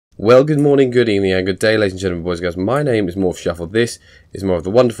Well, good morning, good evening, and good day, ladies and gentlemen, boys and girls. My name is Morph Shuffle. This is more of the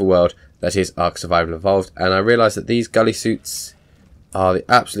wonderful world that is Ark Survival Evolved, and I realise that these gully suits are the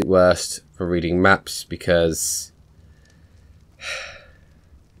absolute worst for reading maps because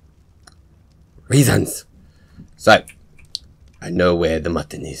reasons. So, I know where the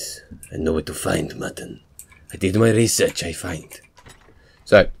mutton is. I know where to find mutton. I did my research, I find.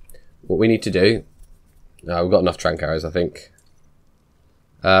 So, what we need to do, we've got enough trank arrows, I think.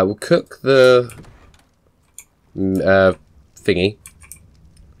 We'll cook the thingy.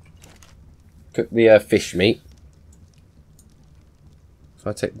 Cook the fish meat.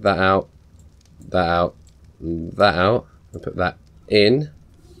 So I take that out, that out, that out, and put that in.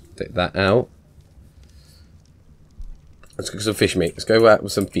 Take that out. Let's cook some fish meat. Let's go out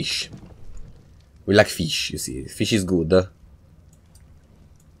with some fish. We like fish, you see. Fish is good.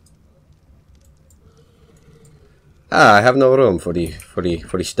 I have no room for the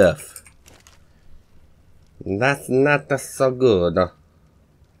stuff. That's not so good.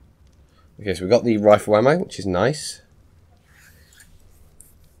 Okay, so we've got the rifle ammo, which is nice.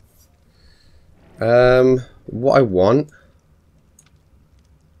 What I want.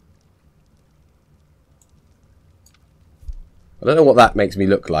 I don't know what that makes me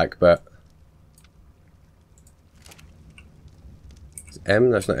look like, but it's M?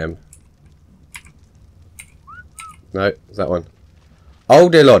 No, it's not M. No, it's that one. Oh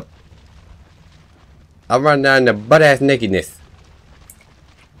dear Lord. I'll run down the butt-ass nakedness.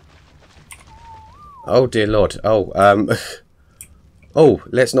 Oh dear Lord. Oh, oh,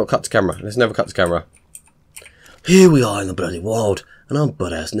 let's not cut to camera. Let's never cut to camera. Here we are in the bloody wild, and I'm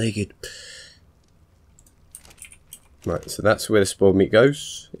butt-ass naked. Right, so that's where the spoiled meat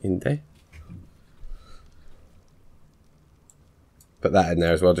goes, in there. Put that in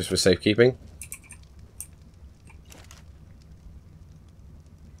there as well, just for safekeeping.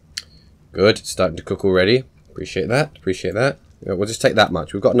 Good, it's starting to cook already. Appreciate that, appreciate that. We'll just take that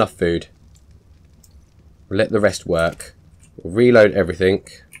much. We've got enough food. We'll let the rest work. We'll reload everything.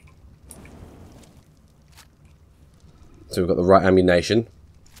 So we've got the right ammunition.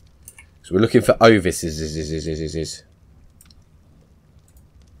 So we're looking for Ovis.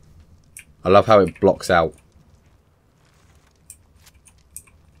 I love how it blocks out.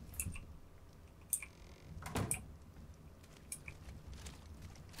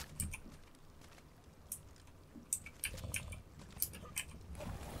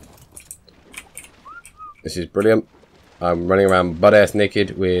 This is brilliant. I'm running around butt-ass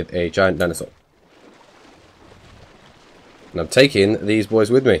naked with a giant dinosaur. And I'm taking these boys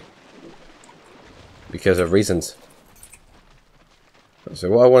with me. Because of reasons.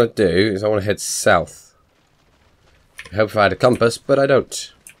 So what I want to do is I want to head south. I hope if I had a compass, but I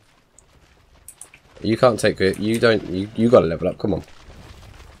don't. You can't take it. You don't. You got to level up. Come on.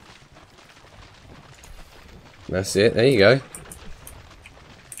 That's it. There you go.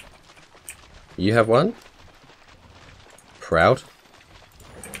 You have one. Proud.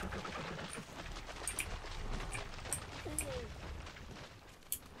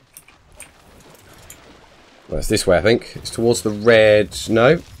 Well, it's this way, I think. It's towards the red.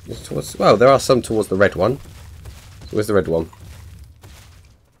 No, it's towards. Well, there are some towards the red one. So where's the red one?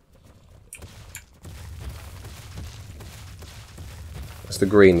 That's the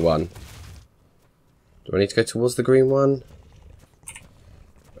green one. Do I need to go towards the green one?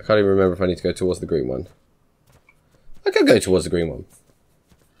 I can't even remember if I need to go towards the green one. I can go towards the green one.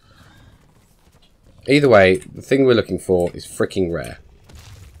 Either way, the thing we're looking for is freaking rare.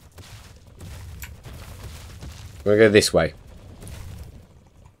 We're going to go this way.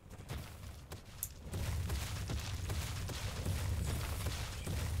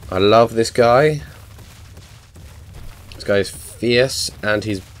 I love this guy. This guy is fierce and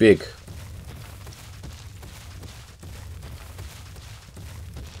he's big.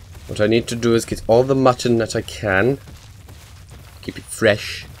 What I need to do is get all the mutton that I can. Keep it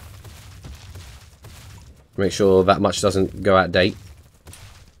fresh. Make sure that much doesn't go out of date.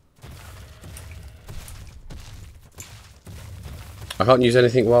 I can't use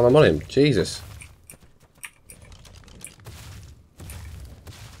anything while I'm on him. Jesus.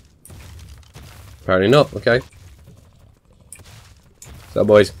 Apparently not. Okay. So,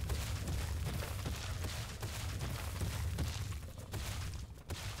 boys.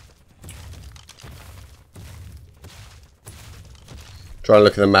 Try and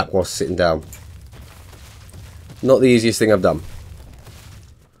look at the map while sitting down. Not the easiest thing I've done.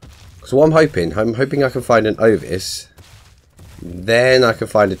 So what I'm hoping I can find an Ovis. Then I can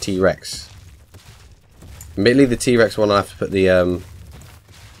find a T-Rex. Admittedly, the T-Rex one I have to put the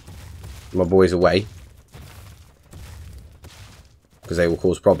my boys away. because they will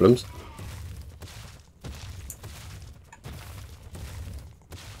cause problems.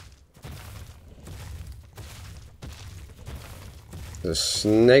 There's a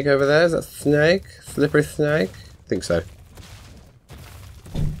snake over there. Is that a snake? Slippery snake? I think so.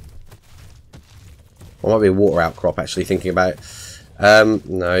 Or might be a water outcrop, actually, thinking about it.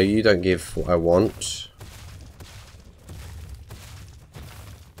 No, you don't give what I want.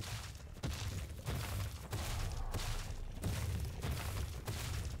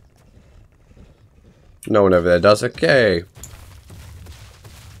 No one over there does. Okay.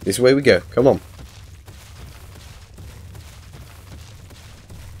 This way we go. Come on.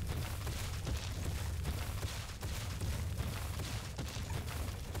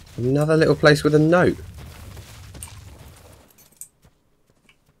 Another little place with a note.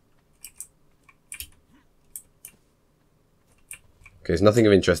 Okay, there's nothing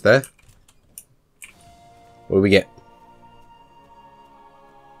of interest there. What do we get?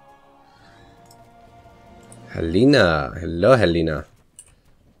 Helena. Hello, Helena.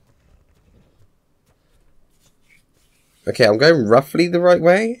 Okay, I'm going roughly the right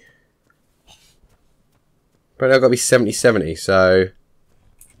way. But I've got to be 70-70, so...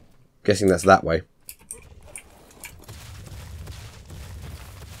 guessing that's that way.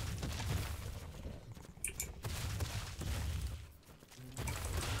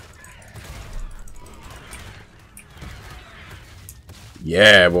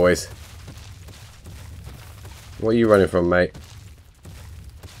 Yeah, boys. What are you running from, mate?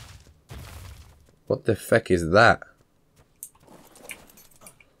 What the feck is that?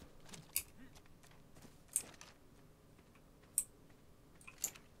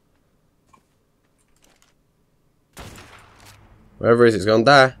 Wherever it is, it's gonna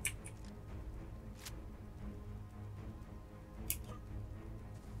die.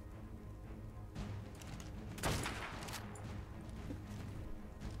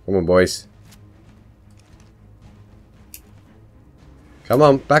 Come on, boys. Come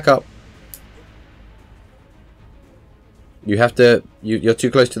on, back up. You have to... You're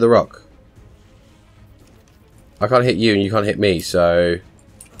too close to the rock. I can't hit you and you can't hit me, so...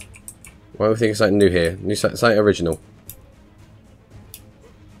 why are we thinking something new here? Something original.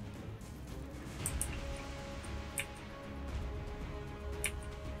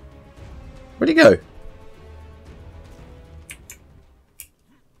 Where'd he go?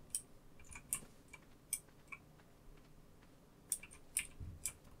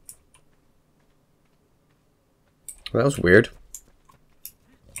 That was weird.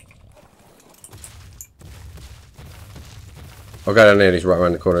 I'll go down there, he's right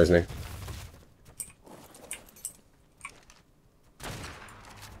around the corner, isn't he?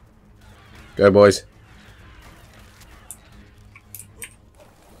 Go, boys.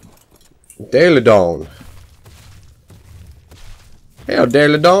 Daeladon. Hell,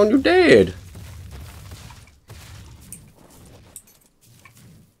 Daeladon, you dead.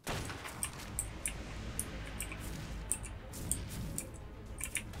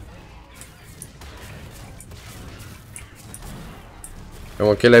 Come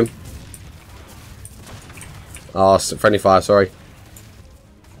on, kill him. Oh, friendly fire, sorry.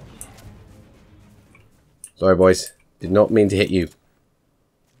 Sorry, boys. Did not mean to hit you.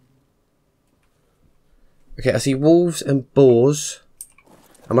 Okay, I see wolves and boars.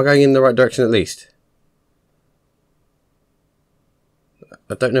 Am I going in the right direction at least?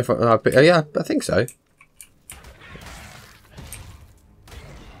 I don't know if I... yeah, I think so.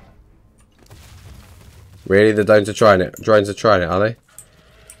 Really? The drones are trying it? Drones are trying it, are they?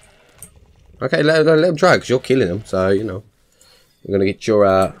 Okay, let them try, because you're killing them, so, you know. We're going to get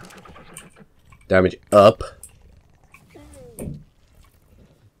your damage up.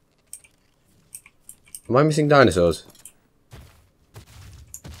 Am I missing dinosaurs?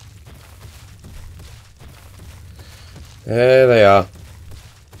 There they are.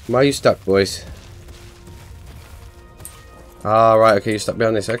 Why are you stuck, boys? Ah, right, okay, you're stuck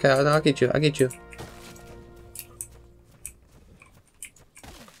behind this. Okay, I'll get you, I'll get you.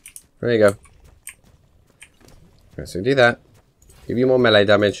 There you go. Okay, so do that. Give you more melee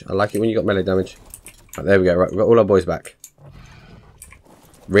damage. I like it when you got melee damage. Right, there we go. Right, we've got all our boys back.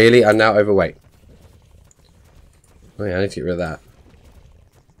 Really? I'm now overweight. Oh yeah, I need to get rid of that.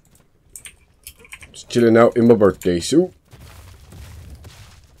 Just chilling out in my birthday suit.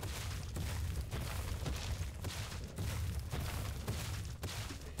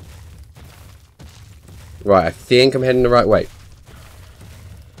 Right, I think I'm heading the right way.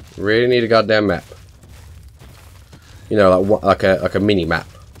 Really need a goddamn map. You know, like a mini map.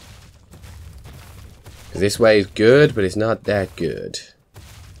 Because this way is good, but it's not that good. So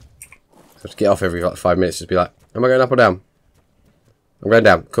I have to get off every like 5 minutes. Just be like, am I going up or down? I'm going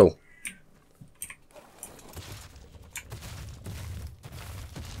down. Cool.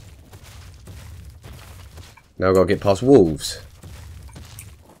 Now I've got to get past wolves.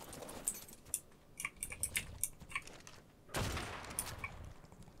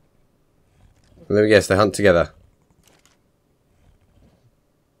 Let me guess, they hunt together.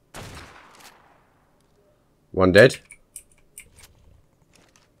 One dead.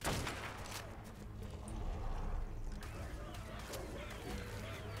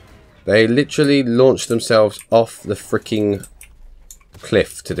 They literally launched themselves off the freaking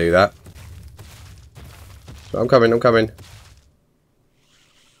cliff to do that. So I'm coming, I'm coming.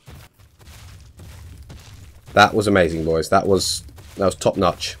 That was amazing, boys. That was top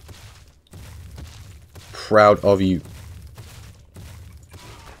notch. Proud of you.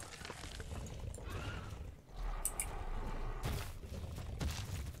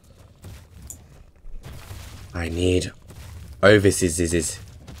 I need Ovis.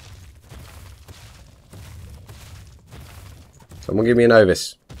 Someone give me an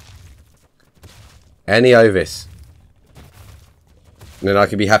Ovis. Any Ovis. And then I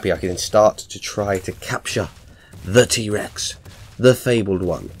can be happy. I can start to try to capture the T-Rex. The fabled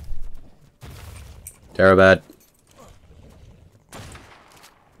one. Terrorbird.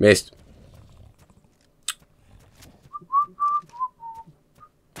 Missed.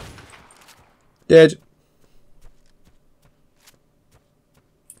 Dead.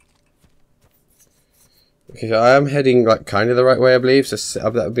 Okay, so I am heading like kind of the right way, I believe. So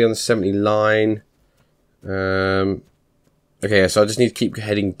that would be on the 70 line. Okay, so I just need to keep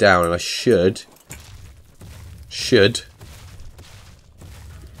heading down, and I should hit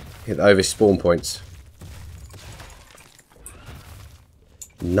the Ovis spawn points.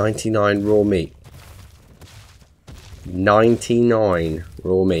 99 raw meat. 99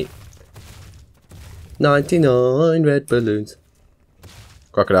 raw meat. 99 red balloons.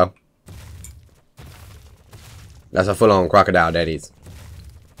 Crocodile. That's a full-on crocodile, that is.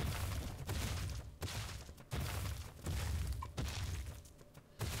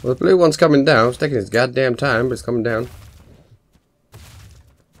 Well, the blue one's coming down. It's taking its goddamn time, but it's coming down.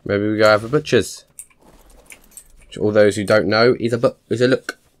 Maybe we go have a butcher's. Which, all those who don't know, is a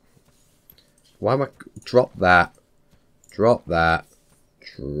look. Why am I... Drop that. Drop that.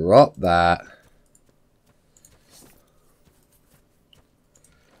 Drop that.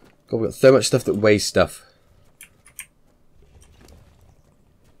 God, we've got so much stuff that weighs stuff.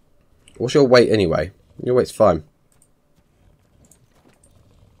 What's your weight anyway? Your weight's fine.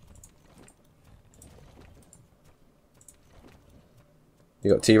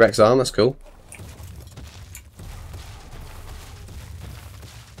 You got T-Rex arm, that's cool.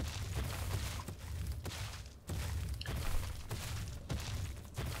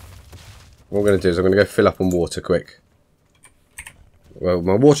 What I'm going to do is I'm going to go fill up on water quick. Well,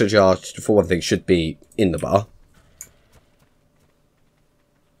 my water jar, for one thing, should be in the bar.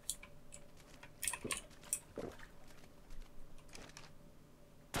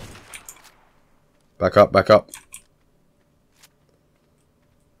 Back up, back up.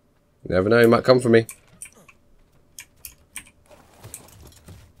 You never know, he might come for me.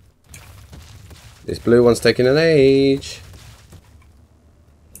 This blue one's taking an age.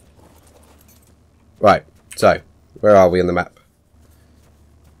 Right, so, where are we on the map?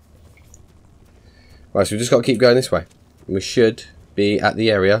 Right, so we've just got to keep going this way. We should be at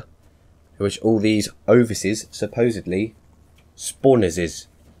the area in which all these Ovises supposedly spawners is.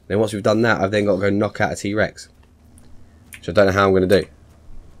 Then once we've done that, I've then got to go knock out a T-Rex. Which I don't know how I'm going to do.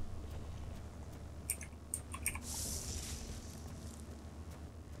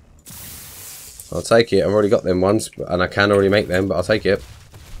 I'll take it. I've already got them ones, and I can already make them, but I'll take it.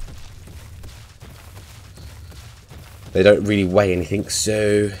 They don't really weigh anything,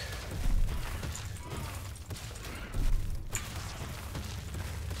 so...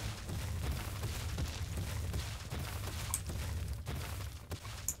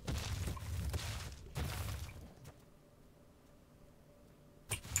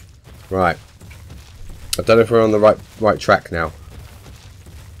 Right. I don't know if we're on the right track now.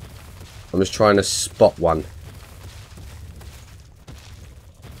 I'm just trying to spot one.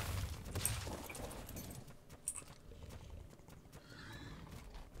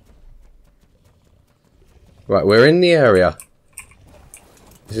 Right, we're in the area.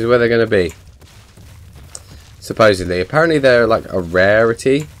 This is where they're going to be. Supposedly. Apparently they're like a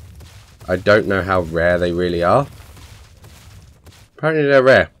rarity. I don't know how rare they really are. Apparently they're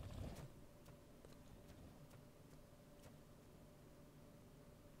rare.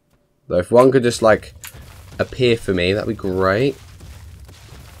 Though if one could just like appear for me, that'd be great.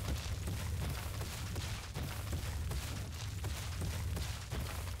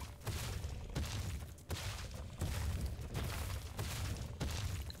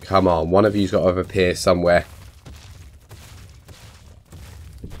 Come on, one of you's got to appear somewhere.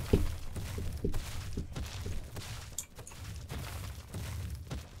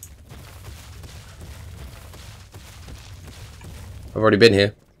 I've already been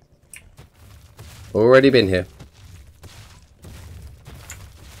here. Already been here.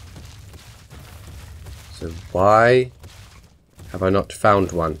 So why have I not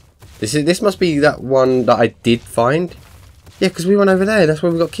found one? This must be that one that I did find. Yeah, because we went over there. That's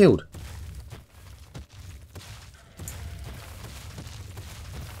where we got killed.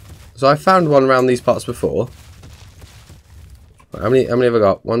 So I found one around these parts before. How many have I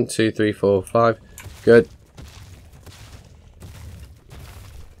got? 1, 2, 3, 4, 5. Good.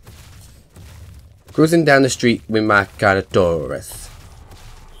 Cruising down the street with my kind of Taurus.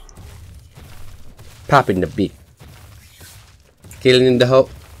 Popping the beat. Killing in the hole.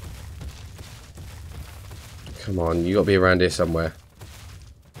 Come on, you got to be around here somewhere.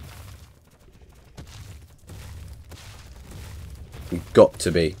 You got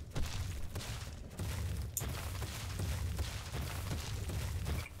to be.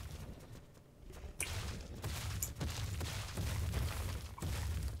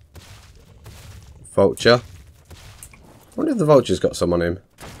 Vulture. I wonder if the vulture's got some on him.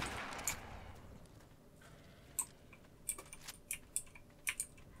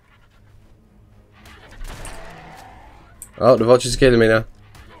 Oh, the vulture's killing me now.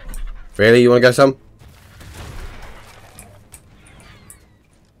 Really? You want to go some?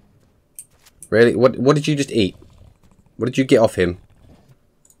 Really? What did you just eat? What did you get off him?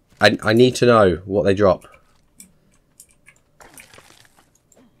 I need to know what they drop.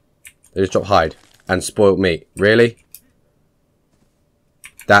 They just drop hide and spoiled meat. Really?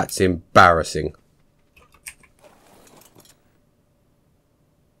 That's embarrassing.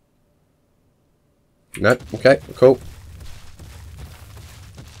 No? Okay, cool.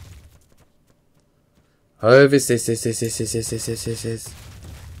 Ovis, this.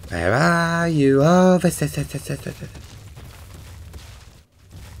 Where are you, Ovis?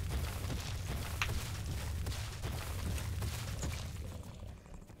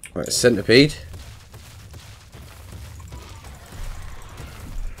 Right, centipede.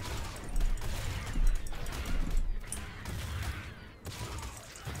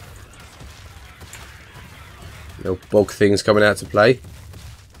 Little bog things coming out to play.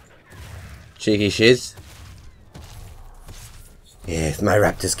 Cheeky shiz. Yes, my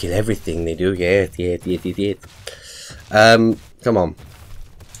raptors kill everything they do. Yes. Come on.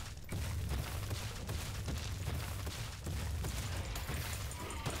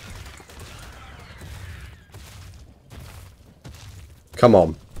 Come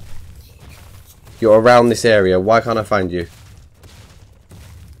on. You're around this area. Why can't I find you?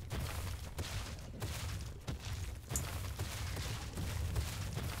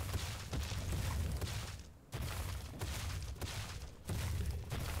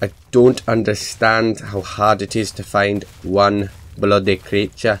 I don't understand how hard it is to find one bloody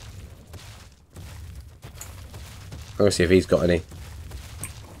creature. I'm going to see if he's got any.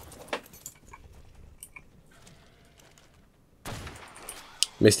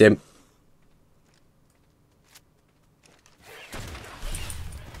 Missed him.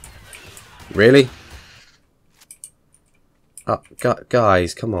 Really? Oh,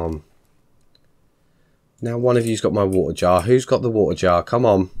 guys, come on. Now one of you's got my water jar. Who's got the water jar? Come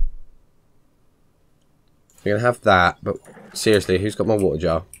on. We're going to have that, but seriously, who's got my water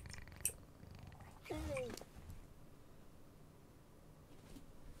jar?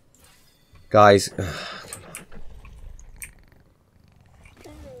 Guys. Come on.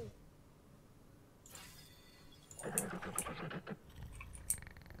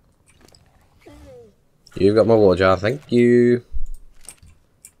 You've got my water jar, thank you.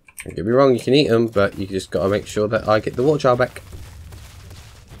 Don't get me wrong, you can eat them, but you just got to make sure that I get the water jar back.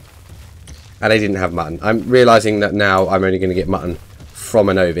 And I didn't have mutton. I'm realising that now I'm only going to get mutton from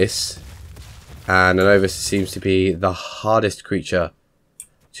an Ovis. And an Ovis seems to be the hardest creature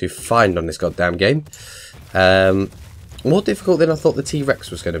to find on this goddamn game. More difficult than I thought the T-Rex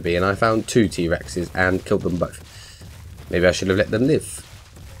was going to be. And I found 2 T-Rexes and killed them both. Maybe I should have let them live.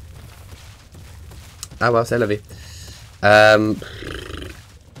 Ah well, c'est la vie.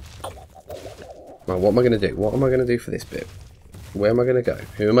 Well, what am I going to do? What am I going to do for this bit? Where am I going to go?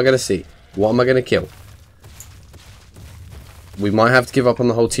 Who am I going to see? What am I going to kill? We might have to give up on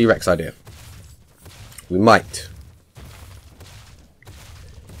the whole T-Rex idea. We might.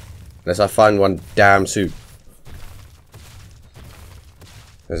 Unless I find one damn soon.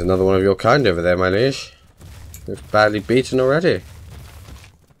 There's another one of your kind over there, my liege. Looks badly beaten already.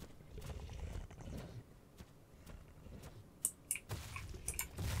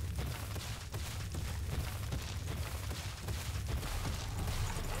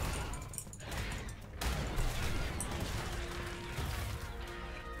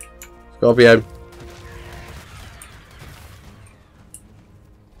 Got behind.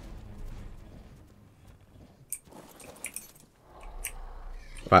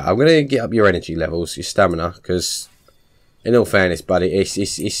 Right, I'm gonna get up your energy levels, your stamina, because in all fairness, buddy, it's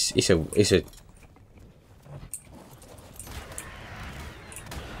a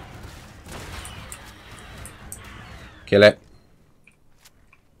kill it.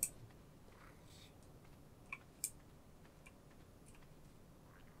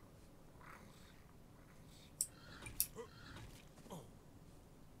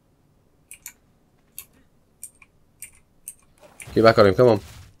 Get back on him, come on.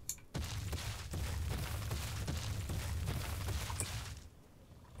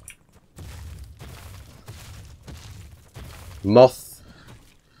 Moth.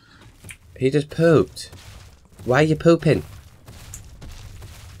 He just pooped. Why are you pooping?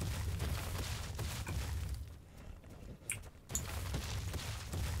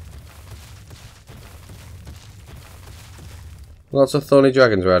 Lots of thorny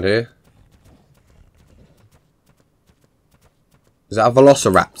dragons around here. Is that a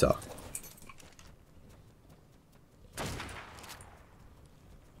velociraptor?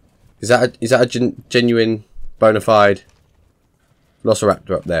 Is that a genuine, bona fide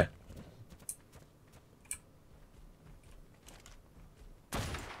velociraptor up there?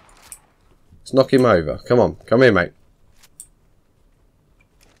 Let's knock him over. Come on, come here, mate.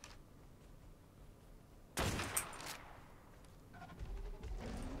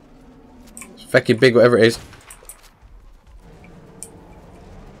 It's fucking big, whatever it is.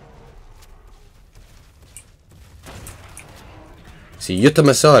 See,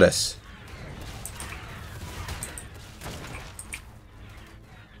 Utamasaurus.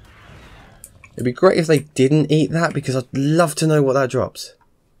 It'd be great if they didn't eat that, because I'd love to know what that drops.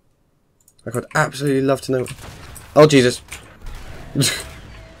 Like, I'd absolutely love to know. Oh, Jesus.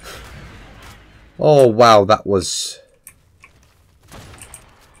 Oh, wow, that was...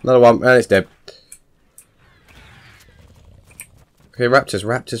 Another one, and it's dead. Okay,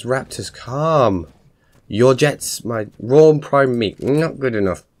 raptors, calm. Your jets, my raw prime meat, not good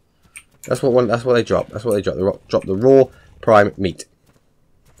enough. That's what they drop. That's what they drop. They drop the raw prime meat.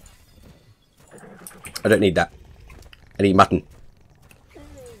 I don't need that. I need mutton.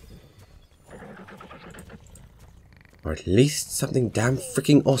 Or at least something damn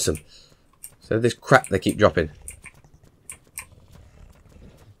freaking awesome. So this crap they keep dropping.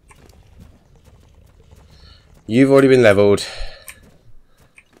 You've already been leveled.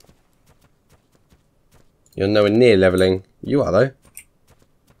 You're nowhere near leveling. You are though.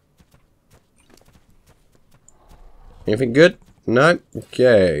 Anything good? No?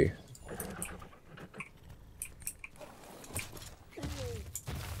 Okay.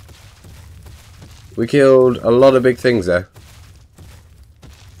 We killed a lot of big things there.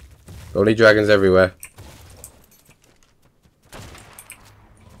 Only dragons everywhere.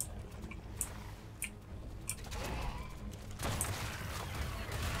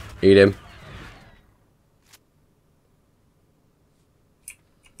 Eat him.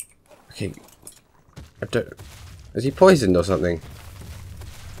 Okay. I don't... Is he poisoned or something?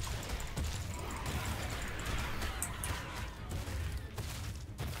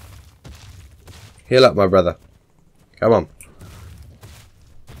 Heal up, my brother. Come on.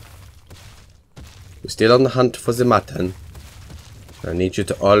 We're still on the hunt for the mutton. I need you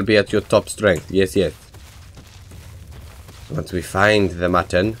to all be at your top strength. Yes, yes. Once we find the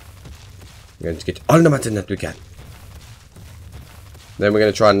mutton, we're going to get all the mutton that we can. Then we're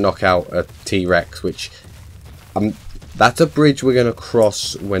going to try and knock out a T-Rex, which... that's a bridge we're going to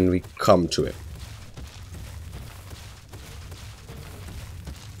cross when we come to it.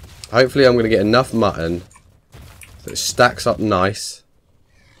 Hopefully I'm going to get enough mutton so it stacks up nice.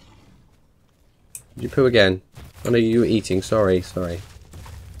 Did you poo again? Oh no, you were eating. Sorry.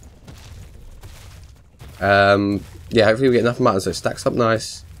 Yeah, hopefully we get enough mutton so it stacks up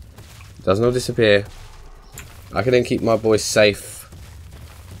nice. Doesn't all disappear. I can then keep my boys safe.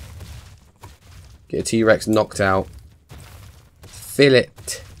 Get a T-Rex knocked out. Fill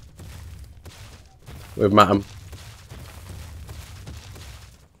it with mutton.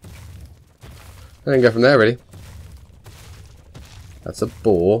 And then go from there, really. That's a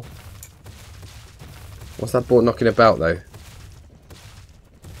boar. What's that boar knocking about, though?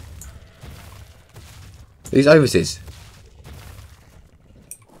 These Ovises.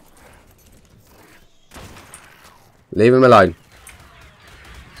 Leave him alone.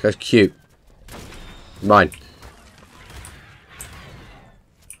 This guy's cute. Mine.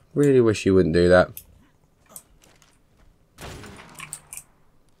 Really wish you wouldn't do that.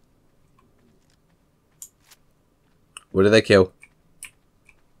 What did they kill?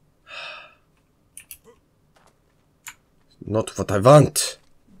 Not what I want.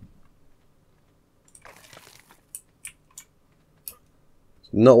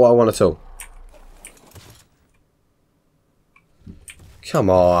 Not what I want at all. Come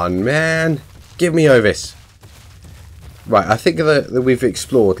on, man. Give me Ovis. Right, I think that we've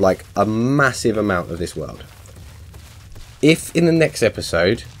explored like a massive amount of this world. If in the next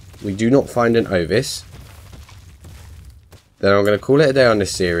episode we do not find an Ovis, then I'm going to call it a day on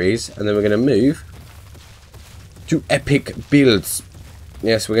this series, and then we're going to move to epic builds.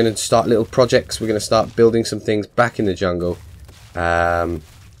 Yes, we're going to start little projects. We're going to start building some things back in the jungle. And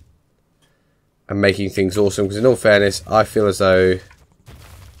making things awesome. Because in all fairness, I feel as though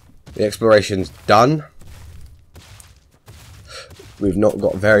the exploration's done. We've not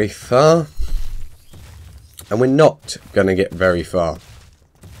got very far. And we're not going to get very far.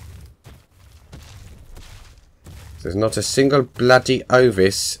 There's not a single bloody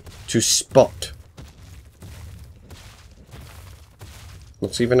Ovis to spot.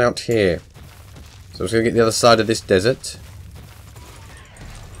 Not even out here. So I'm just going to get the other side of this desert.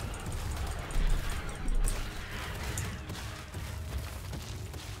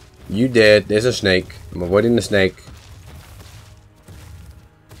 You dead. There's a snake. I'm avoiding the snake.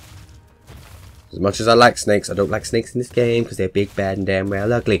 As much as I like snakes, I don't like snakes in this game because they're big, bad, and damn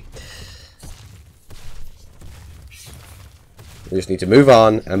well ugly. We just need to move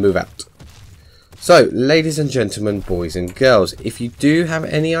on and move out. So, ladies and gentlemen, boys and girls, if you do have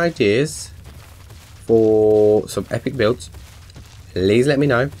any ideas for some epic builds, please let me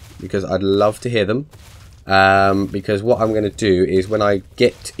know, because I'd love to hear them. Because what I'm going to do is when I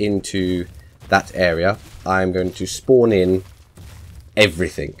get into that area, I'm going to spawn in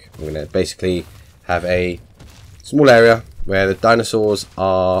everything. I'm going to basically have a small area where the dinosaurs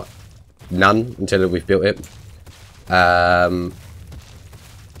are none until we've built it.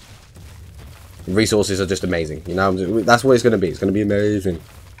 Resources are just amazing, you know. That's what it's going to be. It's going to be amazing.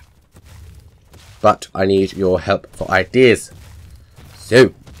 But I need your help for ideas.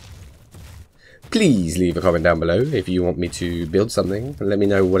 So, please leave a comment down below if you want me to build something. Let me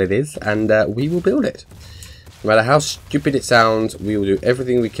know what it is, and we will build it. No matter how stupid it sounds, we will do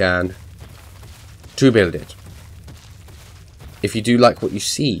everything we can to build it. If you do like what you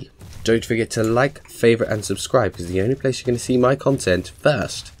see, don't forget to like, favourite and subscribe, because the only place you're going to see my content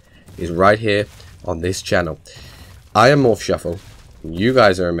first is right here on this channel. I am Morph Shuffle. You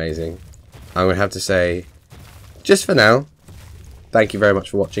guys are amazing. I'm going to have to say, just for now, thank you very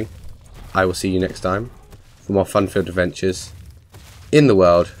much for watching. I will see you next time for more fun-filled adventures in the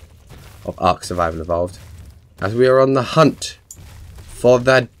world of Ark Survival Evolved, as we are on the hunt for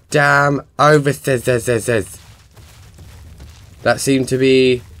the damn Ovis. That seemed to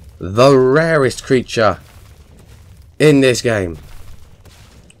be the rarest creature in this game.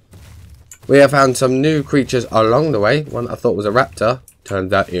 We have found some new creatures along the way. One I thought was a raptor.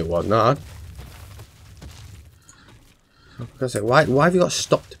 Turns out it was not. I was gonna say, why have you got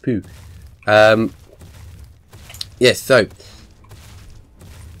stopped poo? Yes, so.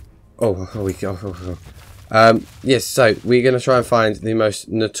 Yes, so we're going to try and find the most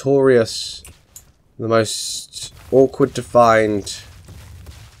notorious, the most awkward to find,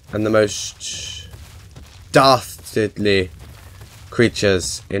 and the most dastardly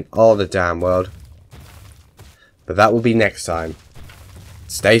creatures in all the damn world. But that will be next time.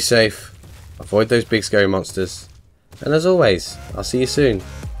 Stay safe, avoid those big scary monsters, and as always, I'll see you soon.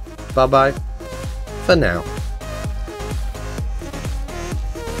 Bye bye for now.